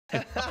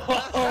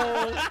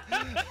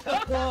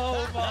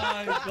Oh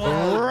my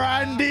god.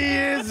 Randy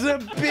is a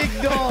big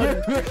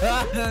dog.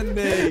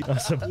 Randy.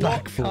 That's a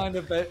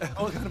backflip.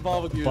 What kind of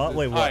barbecue But is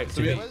wait, this? what? Alright,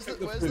 so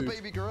Where's the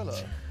baby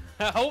gorilla?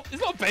 Oh,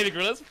 it's not a baby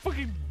gorilla. It's a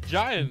fucking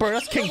giant. Bro,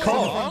 that's King Oh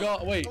Kong. my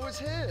god, wait. Oh, it's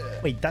here.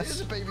 Wait, It that's...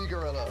 is a baby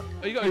gorilla.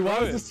 Oh, you got Why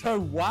to is this so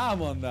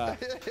wham on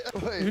that?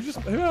 Wait,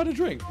 Who had a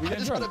drink? We I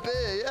getting just had a drunk?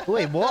 beer, yeah.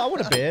 Wait, what? I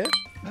want a beer.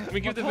 We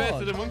give the bear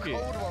to the monkey.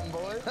 Cold one,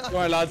 boy.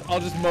 Alright, lads, I'll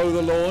just mow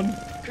the lawn.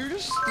 Who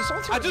just... Did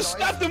someone throw I a just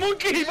knife? stabbed the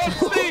monkey by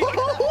mistake.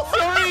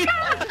 Sorry.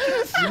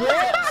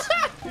 What?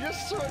 You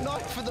just threw a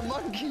knife for the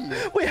monkey.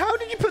 Wait, how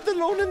did you put the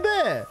lawn in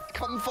there?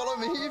 Come follow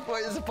me.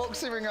 Wait, there's a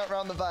boxing ring out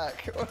round the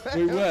back.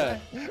 Wait,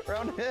 where?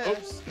 Round here.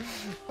 Oops.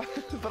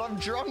 But I'm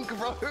drunk,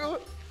 bro.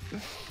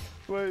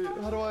 Wait,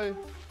 how do I...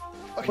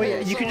 Okay,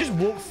 Wait, you so- can just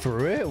walk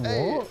through it? What?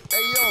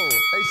 Hey, yo.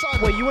 Hey,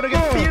 Simon. Wait, you want to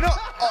get beat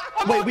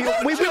up? Wait,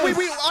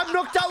 wait, I'm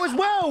knocked out as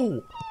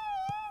well.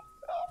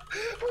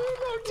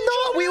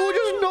 No, we all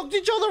just knocked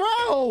each other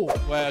out.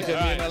 Wait, okay, me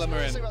and Ellum are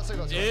in.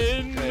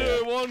 In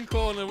the one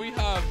corner, we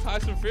have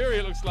Tyson Fury,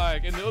 it looks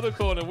like. In the other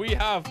corner, we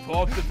have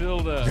Bob the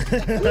Builder.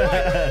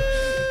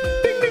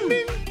 Ding, ding,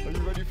 ding. Are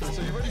you ready for this?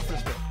 Are you ready for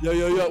this bit?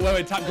 Yo,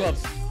 wait, tap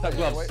gloves. Tap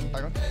gloves. Wait,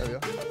 hang on. There we go.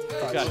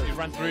 Right, Yeah, so- we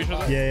ran through each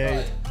other.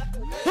 Yeah.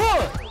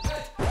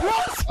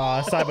 What?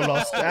 Ah, Cyber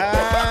lost.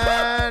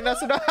 And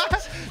that's enough.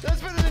 There's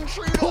been an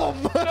intruder. Boom.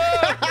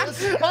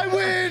 I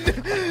win.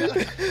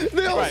 The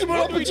Right, ultimate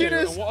what do we do?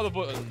 opportunist. And what are the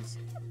buttons?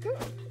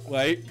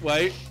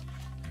 Wait.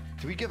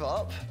 Do we give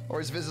up? Or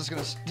is Viz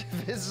gonna...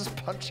 Viz is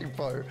punching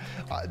Poe.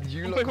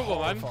 You Play look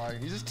football, man.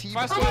 horrifying. He's just team.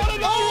 Fast Oh,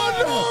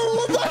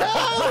 no.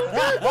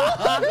 What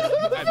the hell?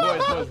 Hey,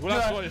 boys, we'll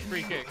have to watch this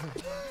free kick.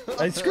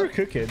 Hey, screw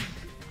cooking.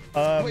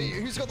 Wait,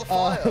 who's got the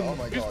fire? Oh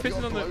my who's god. You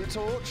pissing got a on the-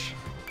 blowtorch?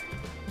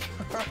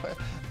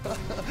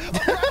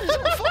 Randy's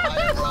on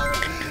fire, bro.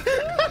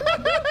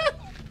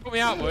 Put me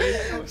out,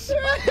 boys.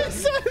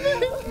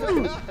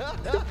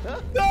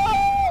 No!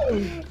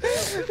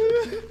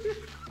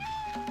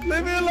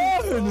 Leave me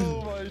alone!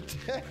 Oh my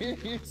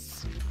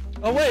days.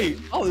 Oh, wait.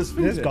 Oh, there's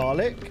food There's in.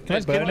 garlic. Can I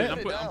There's burn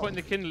kindling. it? I'm putting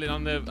the kindling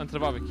onto the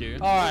barbecue.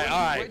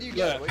 Alright. Where do you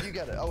get it? Where do you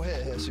get it? Oh,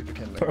 here, super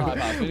kindling. Alright,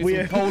 man. We We-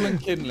 need some coal and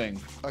kindling.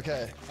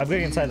 Okay. I'm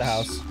going inside the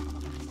house.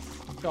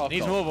 Go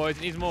Needs off. more, boys.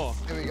 Needs more.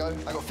 Here we go.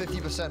 I got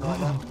 50% right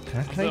now. Can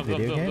I play Done,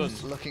 video done,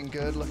 games? Looking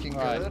good, looking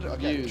Alright, good.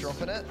 Okay, use.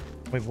 dropping it.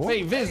 Wait, what?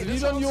 Wait, Viz, have you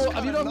done your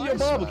nice,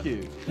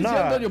 barbecue? Viz, you Nah.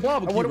 haven't done your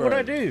barbecue, What bro. would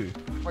I do?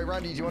 Wait,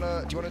 Randy, do you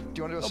wanna do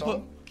a I'll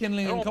song? put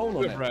kindling I and don't coal want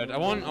on good it. bread. I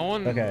want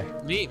Okay.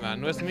 meat,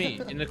 man. Where's the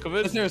meat? In the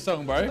cupboard? Let's hear a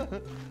song, bro.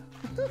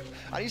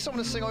 I need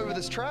someone to sing over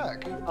this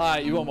track.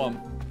 Alright, you want one?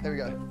 Here we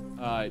go.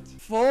 Alright.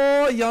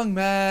 For young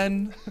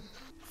men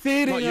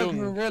feeding Not a young.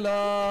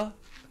 gorilla.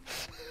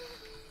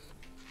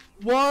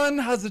 One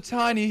has a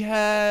tiny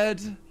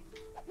head.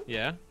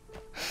 Yeah.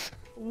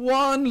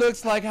 One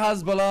looks like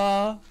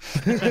Hezbollah.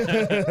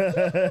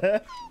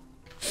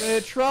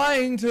 We're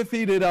trying to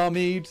feed it our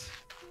meat.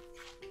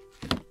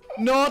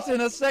 Not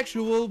in a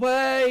sexual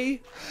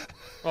way.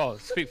 Oh,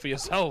 speak for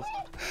yourself.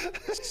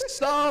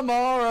 Some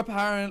are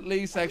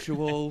apparently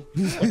sexual.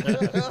 Hang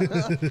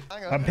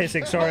on. I'm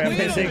pissing. Sorry, I'm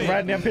pissing.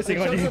 Randy, I'm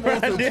pissing on you.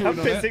 Randy, I'm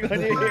pissing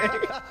on you.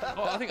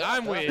 Oh, I think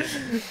I'm weird.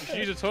 You should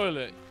use a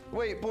toilet.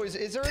 Wait, boys,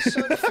 is there a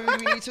certain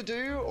food we need to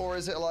do, or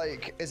is it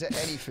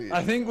any food?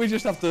 I think we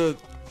just have to.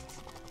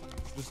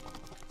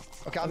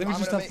 Okay, I think we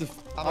just gonna have to.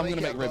 make- I'm gonna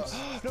it, make ribs.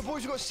 No,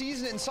 boys, we got to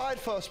season it inside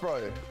first, bro.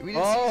 We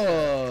didn't season it.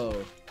 Oh.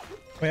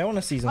 Wait, I want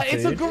to season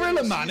It's a food.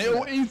 gorilla, man.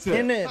 It'll eat it.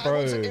 In it, It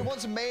bro.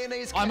 wants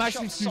mayonnaise, I'm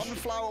ketchup, actually too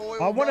sunflower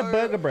oil. I want a bro.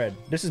 burger bread.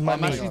 This is my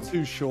I'm meat. actually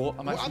too short.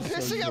 I'm I'm actually so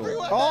pissing short.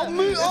 everywhere. Oh,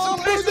 man. oh,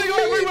 It's pissing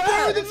amazing. everywhere.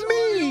 Bro, That's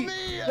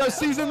me. No,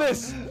 season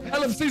this.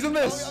 Ellum, season Oh,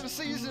 this. I'm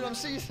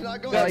seasoning. I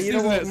got Yeah, it. you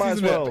know what? Might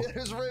as well.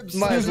 His ribs.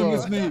 Might as Season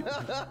well. this meat.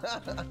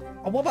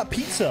 Oh, what about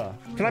pizza?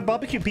 Can I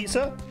barbecue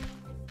pizza?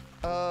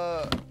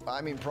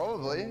 I mean,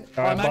 probably. Alright,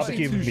 I'm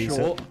actually barbecue too pizza.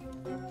 short.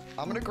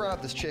 I'm gonna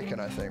grab this chicken,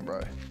 I think,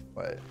 bro.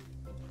 Wait.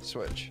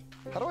 Switch.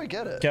 How do I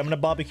get it? Okay, I'm gonna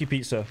barbecue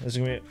pizza. This is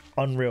gonna be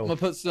unreal. I'm gonna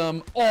put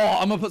some. Oh,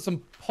 I'm gonna put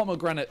some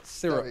pomegranate There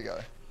syrup. we go.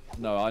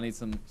 No, I need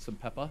some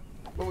pepper.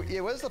 Well, yeah,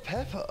 where's the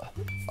pepper?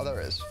 Oh,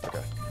 there it is.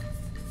 Okay.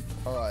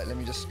 All right, let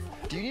me just...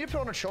 Do you need to put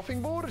it on a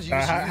chopping board, or do you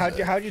just use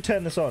it? How do you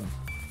turn this on?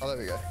 Oh, there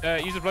we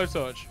go. Use a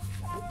blowtorch.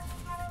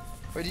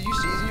 Wait, did you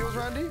season yours,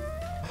 Randy?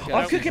 Yeah,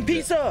 I'm cooking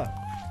pizza.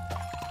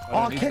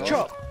 Oh, need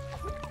ketchup.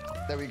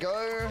 There we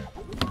go.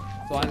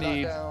 So I Put that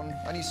need. down.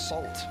 I need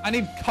salt. I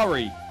need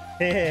curry.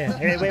 Here,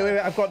 wait.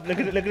 I've got. Look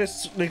at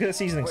this. Look at the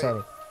seasoning, Wait.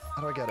 Simon.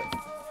 How do I get it?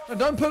 No,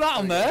 don't put that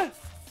on there.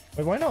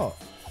 Wait, why not?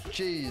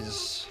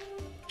 Jeez.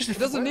 It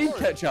doesn't need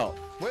ketchup.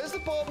 Where's the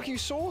barbecue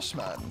sauce,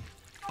 man?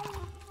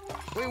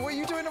 Wait, what are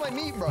you doing to my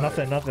meat, bro?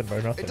 Nothing,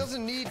 bro. Nothing. It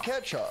doesn't need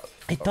ketchup.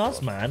 It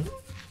does, man.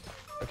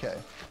 Okay.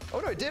 Oh,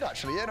 no, it did,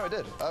 actually. Yeah, no, it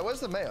did. Where's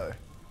the mayo?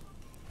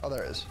 Oh,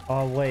 there it is.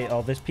 Oh wait.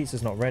 Oh, this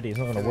pizza's not ready. It's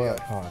not gonna There we work.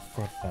 go. Oh,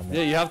 god damn it.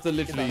 Yeah, you have to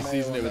literally Get that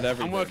season mayo it with on there.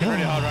 everything. I'm working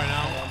really hard right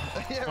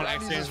now. Yeah, On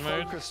Randy's exchange just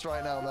mode. focused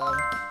right now, man.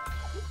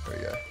 There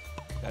we go.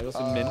 I got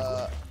some mint.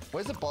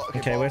 Where's the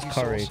Okay, where's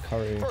barbecue curry? sauce?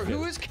 Curry. Bro,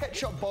 who is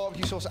ketchup,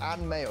 barbecue sauce,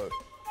 and mayo?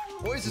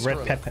 What is this Red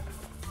gorilla? pepper.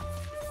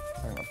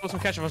 Hang on. Put some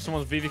ketchup on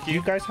someone's BBQ.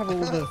 You guys have all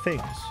the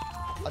things.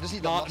 I just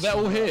need the Nah, mustard. they're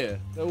all here.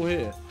 They're all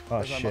here. Oh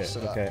Where's my shit.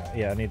 mustard at? Okay.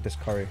 Yeah, I need this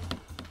curry.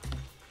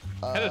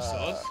 Head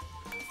sauce.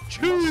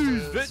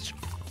 Choose, mustard. bitch.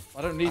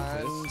 I don't need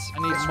And this. I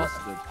need it's-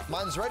 mustard.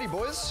 Mine's ready,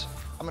 boys.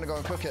 I'm gonna go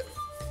and cook it.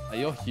 Hey,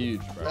 you're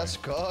huge, bro. Let's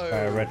go.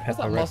 Red pepper.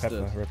 that Red mustard?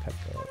 pepper. Red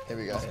pepper. Here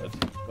we go. Mustard.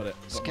 Got it.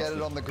 Let's Got get it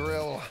mustard. on the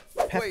grill.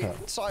 Pepper.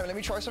 Wait, Simon, let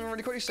me try something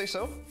really quickly. Stay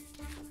still.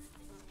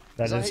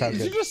 That didn't sound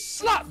Did you good. just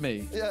slap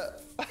me? Yeah.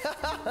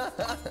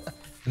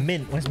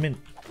 Mint. Where's mint?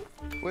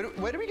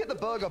 Where do we get the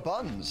burger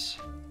buns?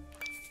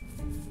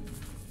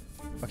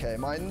 Okay,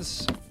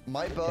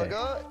 my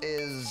burger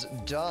is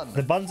done.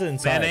 The buns are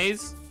inside.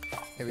 Mayonnaise.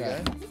 Here we go.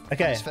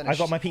 Okay, It's I finished.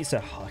 got my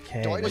pizza.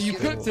 Okay. Do I just you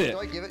give cooked it? Do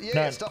I give it? Yeah,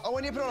 No. it's done. Oh,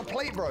 I need to put it on a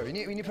plate, bro. You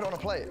need to put it on a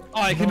plate.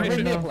 Alright, can you No,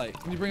 bring me a no. plate?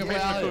 Can you bring a plate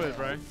Yeah, out yeah, here? Good,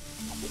 bro.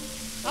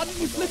 How did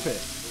you flip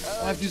it?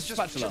 I have to use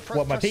spatula. press,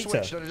 What, my press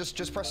pizza? Switch. No,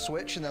 just press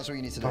switch, and that's what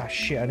you need to do. Ah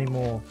shit, I need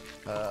more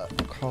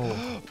coal.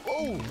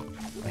 Oh,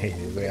 Hey,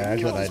 wait,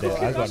 I got an idea.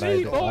 I got an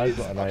idea. I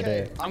got an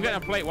idea. I'm getting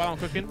a plate while I'm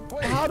cooking.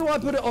 wait. How do I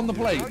put it on the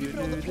plate? How do you put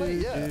it on the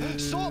plate? Yeah.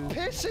 Stop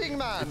pissing,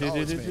 man. Oh,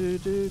 it's me.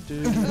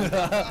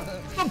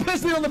 Stop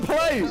pissing on the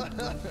plate!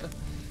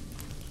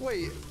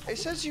 Wait, it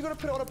says you gotta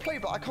put it on a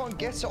plate, but I can't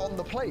get it on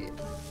the plate.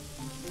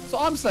 So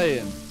I'm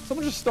saying,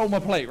 someone just stole my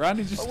plate.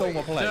 Randy just stole wait.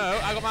 my plate. No,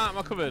 I got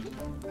my cupboard.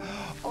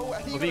 Oh,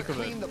 I think Well, you gotta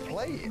covered. clean the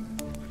plate.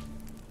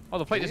 Oh,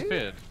 the plate Really?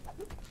 disappeared.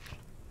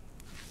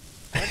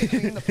 I have to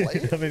clean the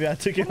plate. Maybe I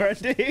took it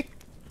Randy.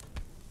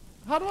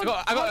 How do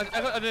I? I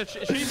got an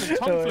achievement,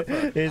 tongue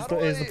flipper. Here's the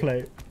I-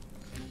 plate.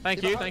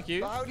 Thank you, thank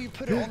you. But how do you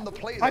put it on the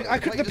plate? I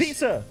cooked the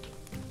pizza.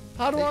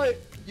 How do I?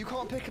 You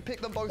can't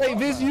pick them both Wait, up,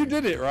 Viz, man. you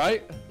did it,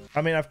 right?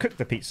 I mean, I've cooked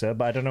the pizza,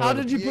 but I don't know. How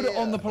whether- did you put it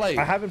on the plate?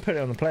 I haven't put it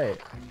on the plate.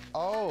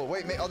 Oh,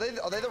 wait, mate, are they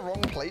the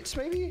wrong plates,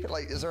 maybe?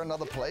 Like, is there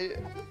another plate?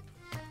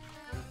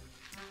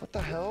 What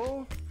the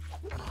hell?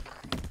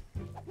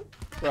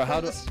 Bro,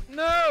 how do? This-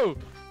 No!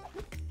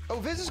 Oh,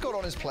 Viz has got it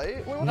on his plate.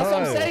 Wait, what That's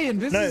what I'm No. saying.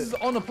 This No. is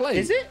on a plate.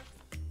 Is it?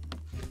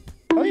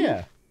 Oh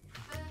yeah.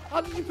 How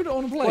did you put it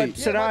on a plate? What,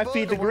 so now my I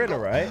feed the burger would've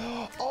gorilla, got-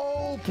 right?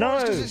 Oh, No.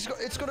 no.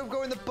 It's got to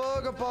go in the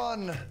burger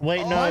bun.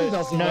 Wait, Oh, no, Mine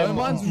doesn't no, though,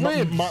 mine's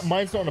ribs.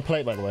 mine's not on a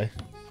plate, by the way.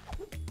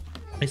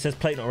 It says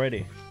plate not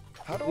ready.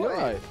 How do You're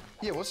I? right.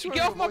 Yeah, what's your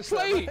Get off my voice there?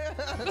 plate!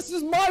 This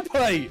is my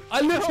plate.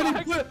 I literally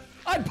No,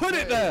 I put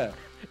it there.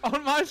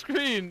 On my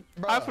screen!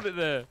 I Bruh. put it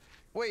there.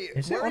 Wait,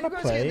 Is it where are on you a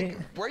guys plate?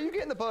 getting? Where are you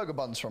getting the burger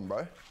buns from,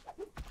 bro?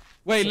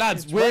 Wait,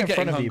 lads, It's we're right in getting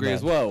front of you, hungry man.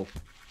 as well.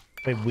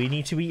 Wait, we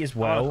need to eat as I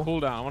want well. to cool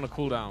down, I want to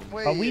cool down.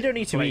 Wait, Oh, we don't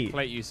need to eat.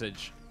 Plate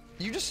usage.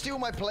 You just steal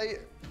my plate.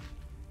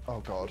 Oh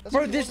god. There's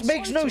Bro, only this one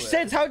makes side no to it.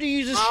 sense. How do you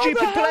use a How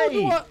stupid the hell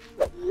do plate?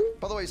 I-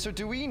 By the way, so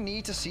do we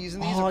need to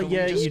season these? Oh or can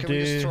yeah, we just, you can we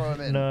just do. throw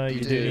them in? No, you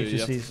do need You to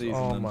have to season. season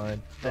Oh them. my days.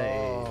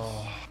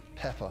 Oh,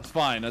 pepper. It's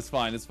fine. That's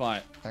fine. It's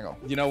fine. Hang on.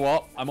 You know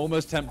what? I'm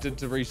almost tempted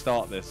to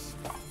restart this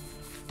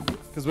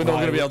because we're not Why?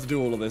 going to be able to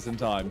do all of this in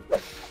time.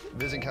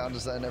 Viz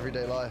encounters that in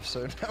everyday life,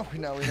 so now we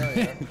know. You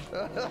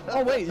know?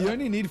 Oh wait, you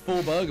only need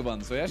 4 burger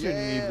buns, so you actually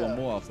only need Yeah. 1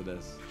 more after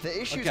this.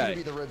 The issue's Okay. gonna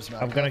be the ribs,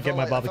 man. I'm gonna I get felt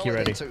my like- I felt barbecue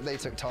like ready. They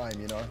took time,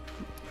 you know.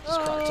 Just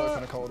cracked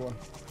open a cold one.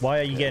 Why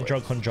are you getting wait.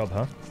 drunk on job,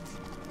 huh?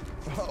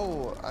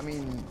 Oh, I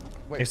mean,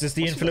 wait. Is this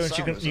the what's influence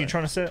you sound you like?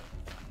 trying to set?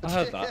 I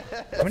heard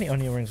that. How many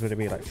onion rings would it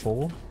be? Like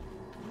 4?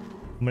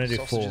 I'm gonna do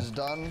 4. Sausage is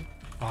done.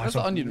 Oh, That's it's the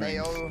not- onion rings.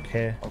 Mayo.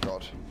 Here. Oh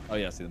god. Oh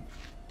yeah, I see them.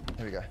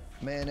 Here we go.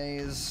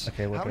 Mayonnaise.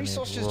 Okay, what how do we many need?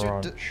 sausages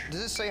Ranch.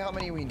 does it say how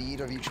many we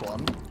need of each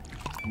one?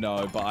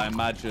 No, but I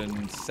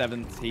imagine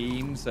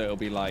 17, so it'll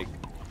be like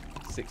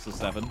 6 or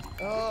 7.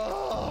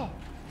 Oh,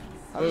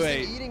 I Wait, was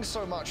wait. eating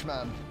so much,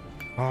 man.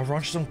 Oh,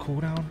 ranch is on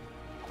cooldown.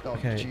 Oh,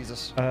 Okay.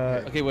 Jesus.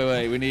 Okay,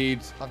 wait. We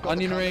need I've got the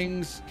onion cutting.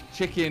 rings,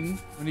 chicken.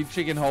 We need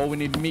chicken whole. We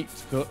need meat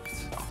cooked.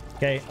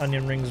 Okay,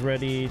 onion rings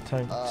ready.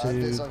 Time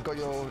Viz, to.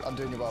 I'm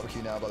doing your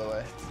barbecue now, by the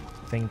way.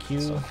 Thank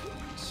you.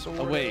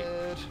 Sorted. wait.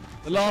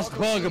 The last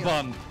burger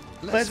bun.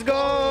 Let's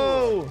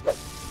go!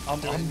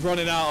 I'm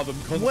running out of them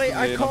constantly. Wait,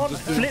 I and I'm can't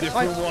just doing flip.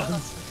 different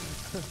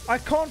ones. I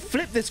can't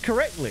flip this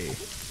correctly.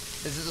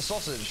 Is it the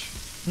sausage?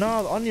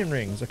 No, the onion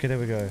rings. Okay, there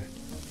we go.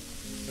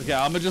 Okay,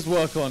 I'm gonna just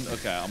work on.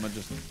 Okay, I'm gonna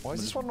just. Why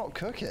is this one not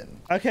cooking?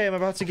 Okay, I'm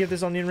about to give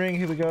this onion ring.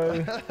 Here we go.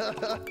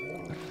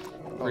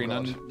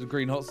 The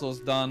green hot sauce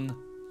done.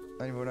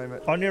 Anyone name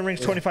it? Onion rings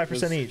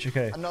 25% each.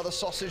 Okay. Another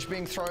sausage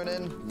being thrown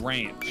in.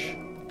 Ranch.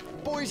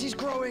 Boys, he's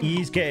growing.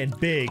 He's getting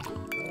big.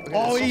 Okay,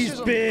 Oh, the he's sausage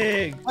on-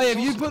 big. Hey, have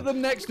you put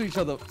them next to each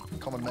other?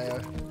 Common mayo.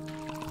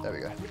 There we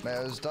go.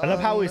 Mayo's done. I love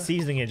how we're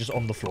seasoning it just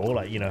on the floor,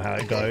 like, you know how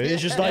it goes.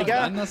 It's just like,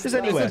 man, it's it's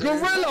anywhere. a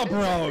gorilla,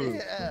 bro.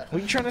 Yeah. What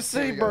are you trying to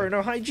say, you go. bro?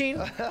 No hygiene?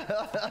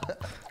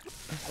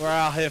 We're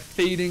out here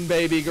feeding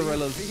baby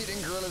gorillas.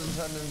 Feeding gorillas and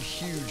turning them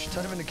huge.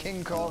 Turn them into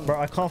King Kong. Bro,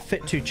 I can't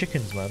fit 2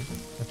 chickens, man.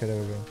 Okay,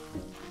 there we go.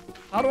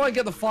 How do I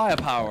get the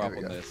firepower up There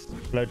we on go. this?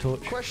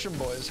 Blowtorch. Question,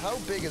 boys. How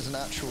big is an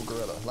actual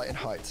gorilla? Like in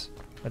height?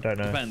 I don't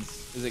know.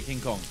 Depends. Is it King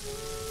Kong?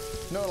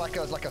 No, like a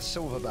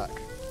silverback.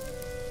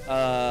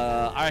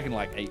 I reckon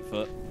like 8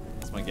 foot.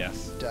 That's my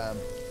guess. Damn.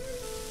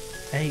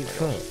 8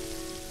 foot.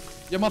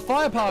 Yeah, my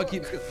firepower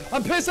keeps.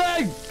 I'm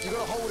pissing! You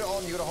gotta hold it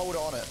you gotta hold it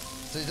on it.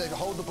 So you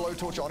hold the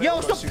blowtorch on it.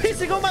 Yo, stop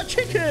pissing on my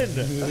chicken!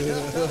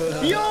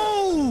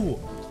 Yo!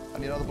 I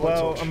need another blowtorch.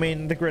 Well, I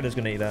mean, the griller's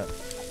gonna eat that.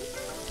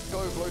 Go,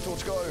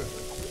 blowtorch, go.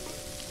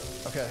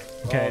 Okay.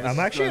 Okay, I'm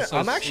actually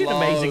an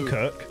amazing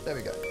cook. There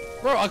we go.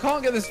 Bro, I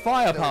can't get this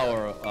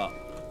firepower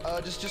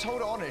up. Just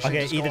hold it on it.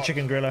 Okay, eat the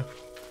chicken griller.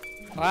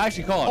 I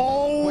actually can't.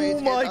 Oh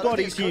Wait, my I don't god,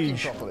 think it's cooking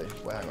huge. properly.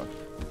 Wait, hang on.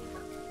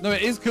 No,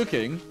 it is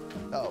cooking.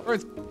 Oh.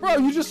 Bro,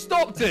 you just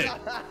stopped it.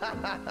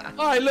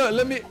 Alright, look,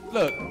 let me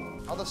look.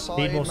 Other side,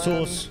 Need more man.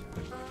 sauce.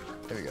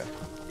 There we go.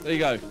 There you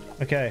go.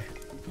 Okay.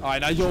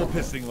 Alright, now you're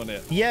pissing on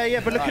it. Yeah,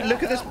 but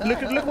look at this.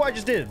 Look what I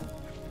just did.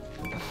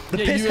 The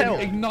piss you hell.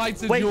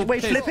 ignited Wait, your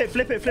piss.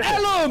 flip it.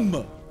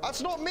 Ellum!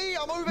 That's not me.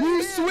 I'm over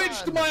You here.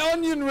 switched man. my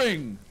onion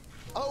ring.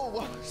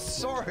 Oh,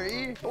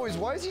 sorry. Boys,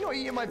 why is he not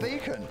eating my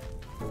bacon?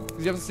 Because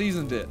you haven't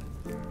seasoned it.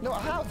 No, I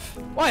have.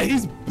 Why?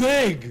 He's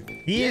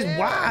big. He is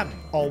wham.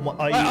 Oh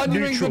my.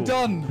 onion rings are Neutral.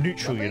 done.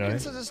 Neutral, My you know. bacon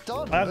says it's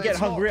done. I'm but getting it's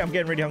hungry. not. I'm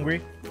getting really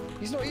hungry.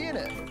 He's not eating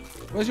it.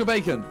 Where's your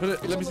bacon? Put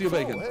it. Let me see your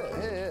bacon.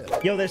 Here.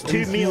 Yo, there's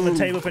 2 meat on the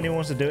table if anyone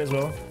wants to do it as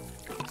well.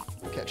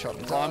 Ketchup.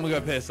 Oh, I'm gonna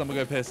go piss. I'm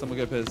gonna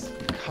go piss.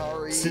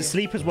 Curry.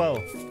 Sleep as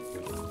well.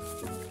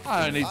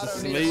 I don't need I to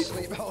don't need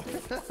sleep. to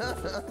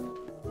sleep.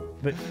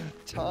 But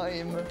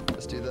Time.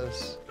 Let's do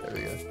this. There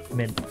we go.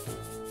 mint.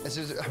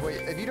 Wait,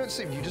 if you don't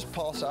sleep, you just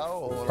pass out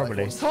or Probably.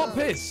 Like, what's Can't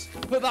that? piss.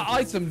 Put that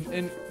item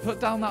in. Put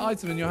down that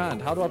item in your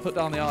hand. How do I put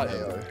down the item?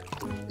 Mayo.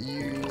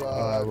 You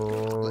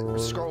like,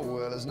 scroll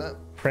wheel, isn't it?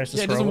 Press the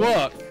Yeah, it doesn't scroll.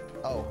 work.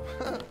 Oh.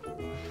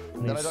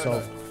 Need then I don't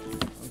salt. know.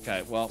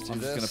 Okay, well, I'm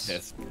just gonna this.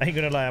 piss. I ain't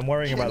gonna lie, I'm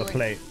worrying about the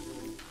plate.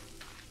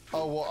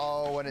 Oh, what?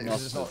 Oh, when it's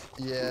just not.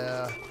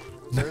 Yeah.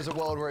 There is a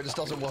world where it just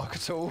doesn't work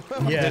at all.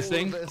 Yeah. This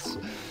thing? This.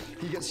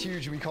 He gets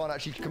huge and we can't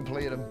actually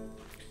complete him.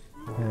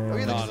 Oh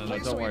yeah, No, the no,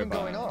 plate's don't not worry even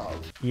about going it. up.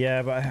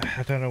 Yeah, but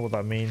I don't know what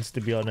that means,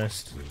 to be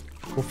honest.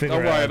 We'll figure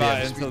Don't it out. worry at the about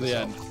it end. until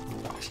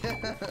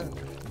the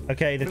end.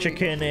 Okay, the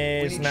chicken We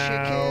is need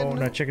now. chicken,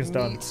 No, chicken's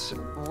done. meat,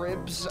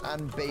 ribs,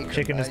 and bacon.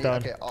 Chicken is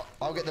done. Okay,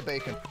 I'll get the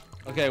bacon.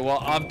 Okay, well,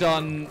 I've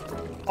done.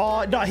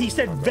 Oh, no, he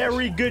said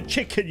very good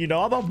chicken, you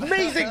know. I'm an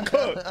amazing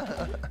cook.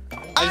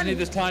 I just need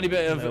this tiny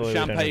bit of No, we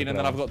don't need champagne, and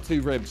then that. I've got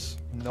 2 ribs.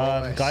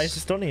 Nice. Guys, the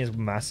stunning is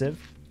massive.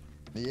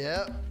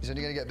 Yeah, he's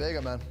only gonna get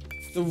bigger, man.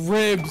 The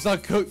ribs. I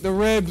cooked the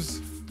ribs,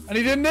 and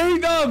he didn't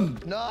eat them.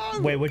 No.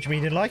 Wait, what do you mean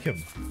you didn't like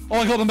him? Oh,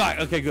 I got them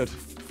back. Okay, good.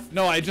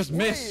 No, I just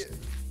missed.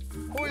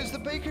 Boys, the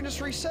bacon just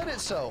reset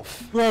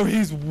itself. Bro,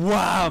 he's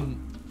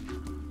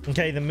wham.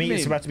 Okay, the meat is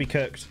mean? about to be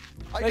cooked.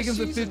 I Bacon's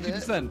at seasoned it.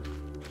 50%.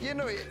 Yeah,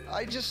 no,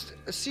 I just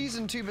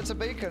seasoned 2 bits of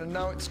bacon and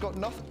now it's got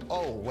nothing.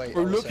 Oh, wait.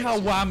 Bro, I was look saying how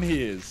it's- wham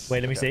he is.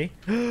 Wait, let me see.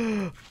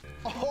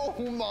 Oh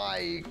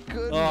my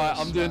goodness. Alright,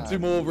 I'm doing man. 2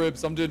 more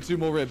ribs. I'm doing 2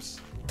 more ribs.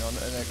 And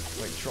then,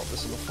 wait, drop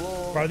this on the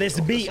floor. Bro, this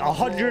Drop meat,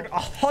 on the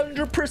floor.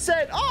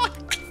 100%. Ah!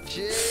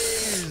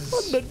 Jeez.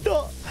 On the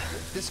dot.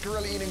 This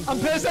gorilla eating. I'm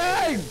gourmet.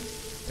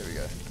 pissing! Here we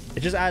go. It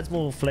just adds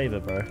more flavor,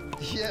 bro.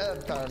 Yeah,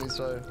 apparently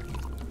so.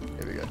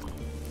 Here we go.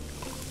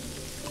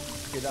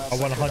 Okay, now I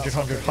want 100,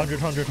 100, Okay,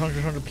 100, 100,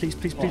 100, 100. Please,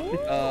 please, please, please.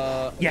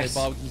 Yes.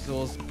 Okay, barbecue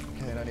sauce.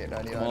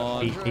 99, Come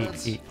on.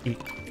 100. Eat.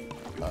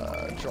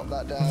 Drop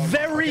that down.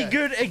 Very Okay.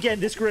 good. Again,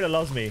 this gorilla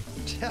loves me.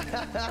 And Yeah,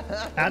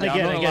 I'm again,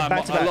 not gonna lie,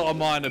 back to a lot back. of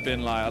mine have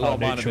been like, a lot of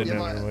mine have neutral, been. Yeah,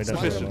 no, mine, no, mine's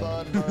that's been sufficient.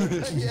 burned,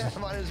 bro. Yeah,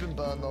 mine has been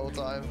burned the whole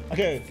time.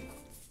 Okay.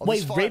 Oh, Wait,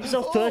 this fire- ribs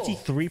are Oh.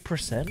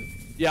 33%?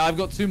 Yeah, I've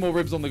got 2 more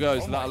ribs on the go,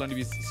 so my- that'll only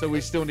be. So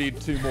we still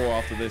need 2 more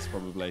after this,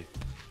 probably.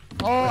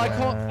 Oh, I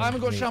can't. I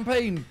haven't got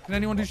champagne. Can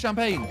anyone do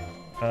champagne?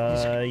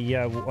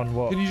 Yeah, on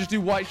what? Can you just do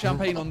white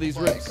champagne on these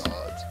Oh my ribs?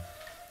 God.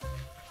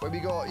 Wait, we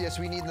got. Yes,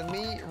 we need the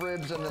meat,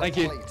 ribs, and then Thank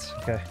the you. plate.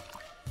 Okay.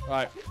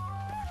 Right.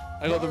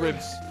 I got the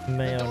ribs. Donnie's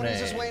Mayonnaise.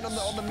 just waiting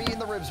on the meat and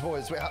the ribs,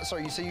 boys. Wait,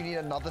 sorry, you say you need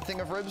another thing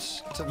of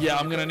ribs? Yeah,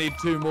 I'm gonna need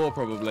 2 more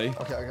probably.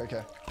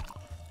 Okay.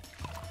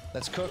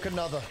 Let's cook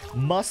another.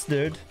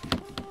 Mustard.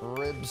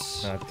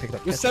 Ribs. No, I picked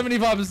up We're ketchup.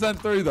 75%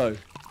 through though.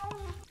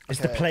 It's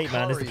the Okay, plate,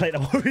 man. It's the curry.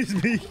 plate that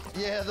worries me.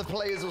 Yeah, the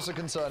plate is also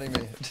concerning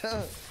me.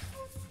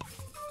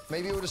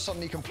 Maybe we'll just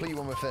suddenly complete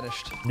when we're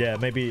finished. Yeah,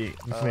 maybe.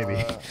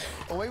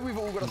 Or maybe we've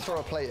all got to throw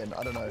a plate in.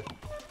 I don't know.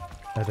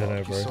 I don't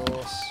know, bro.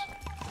 Sauce.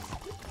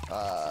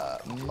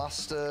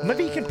 Mustard.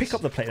 Maybe you can pick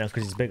up the plate now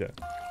because it's bigger.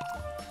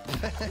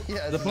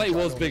 Yeah, The this plate is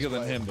was ginormous bigger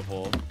than plate. him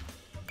before.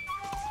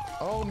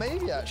 Oh,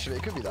 maybe actually.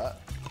 It could be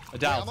that. I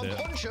doubt I'm it.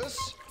 unconscious.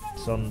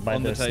 It's on by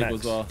On the table snacks.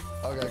 as well.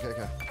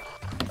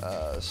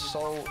 Okay.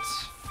 Salt.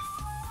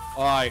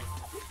 Alright.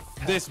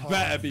 This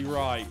better be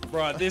right.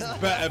 Right, this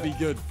better be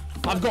good.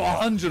 I've got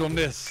 100 on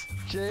this.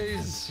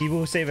 Jeez. He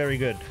will say very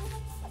good.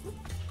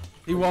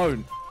 He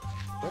won't.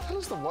 What the hell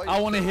is the white? I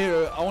want to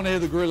hear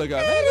the gorilla go.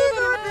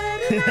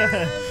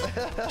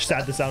 Just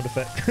add the sound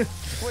effect.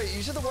 Wait,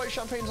 you said the white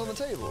champagne's on the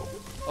table?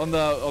 on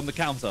the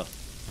counter.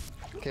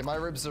 Okay, my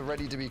ribs are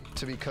ready to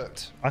be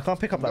cooked. I can't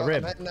pick up that I'm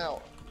rib. heading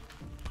out.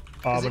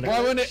 Oh, I'm Is it gonna- Why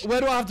won't it? Where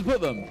do I have to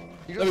put them?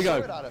 You There we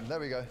gotta go. throw it at him. There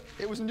we go.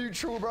 It was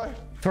neutral, bro.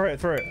 Throw it.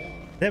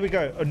 There we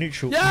go. A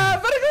neutral. Yeah,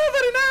 very good,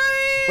 very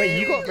nice. Wait,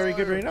 you got very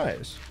good, very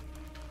nice.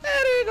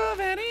 Very good,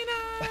 very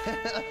nice.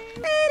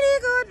 Very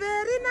good,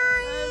 very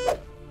nice.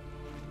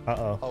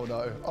 Uh-oh. Oh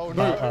no. Oh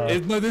no. Uh-oh.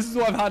 No, this is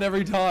what I've had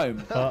every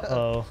time.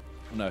 Uh-oh.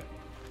 No.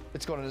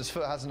 It's gone in his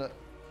foot, hasn't it?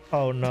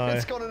 Oh no.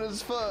 It's gone in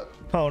his foot.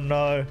 Oh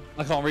no.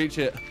 I can't reach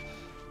it.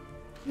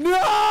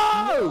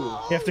 No!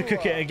 You have to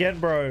cook it again,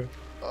 bro.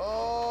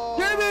 Oh.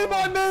 Give me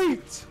my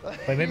meat!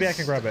 Wait, maybe I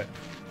can grab it.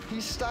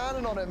 He's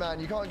standing on it, man.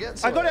 You can't get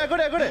to I got it, I got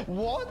it, I got it.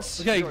 What?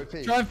 Okay, You're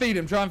OP. try and feed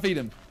him, try and feed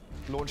him.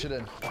 Launch it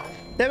in.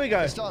 There we go.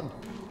 It's done.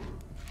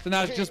 So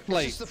now Okay, it's just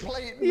plates. It's just the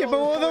plate. Yeah, No, but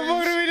what the boys.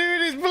 fuck do we do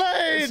with these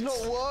It's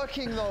plates? not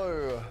working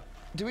though.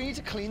 Do we need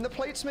to clean the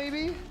plates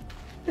maybe?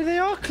 They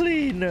are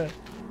clean.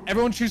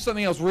 Everyone choose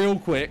something else real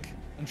quick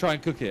and try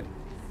and cook it.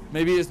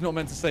 Maybe it's not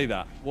meant to say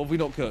that. What have we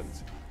not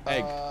cooked?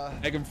 Egg.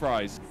 Egg and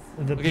fries.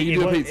 Okay, you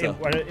do a pizza.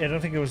 I don't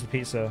think it was the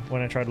pizza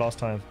when I tried last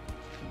time.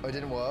 Oh, it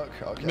didn't work?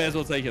 Okay. You may as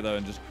well take it though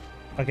and just...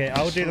 Okay,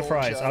 I'll do the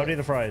fries. I'll do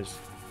the fries.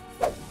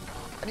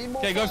 I need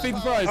more Okay, go feed the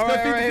fries. fries. All Go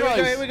right, feed the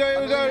fries. here we go,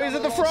 here we go. Is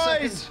it the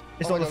fries? Second.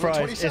 It's Oh not my the God,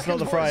 20 fries. It's not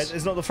the seconds, fries. boys.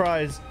 It's not the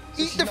fries. Eat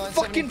the 69,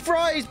 fucking 70.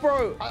 fries,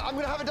 bro. I'm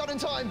gonna have it done in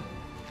time.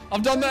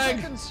 I've done the 10 egg.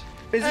 seconds.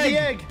 Is it the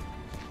egg?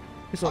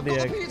 It's not I've the got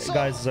egg. the pizza.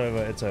 Guys, it's over.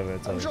 It's over.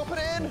 It's I'm over. dropping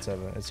it in. It's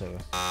over. It's over.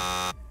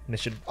 And it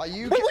should... Are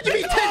you? Wait, what do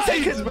you mean 10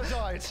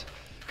 seconds?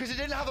 Because it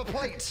didn't have a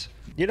plate.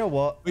 You know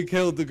what? We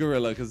killed the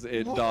gorilla because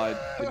it died.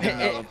 It didn't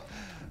have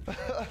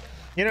a-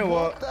 You know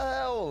What what? the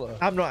hell?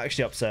 I'm not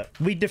actually upset.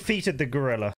 We defeated the gorilla.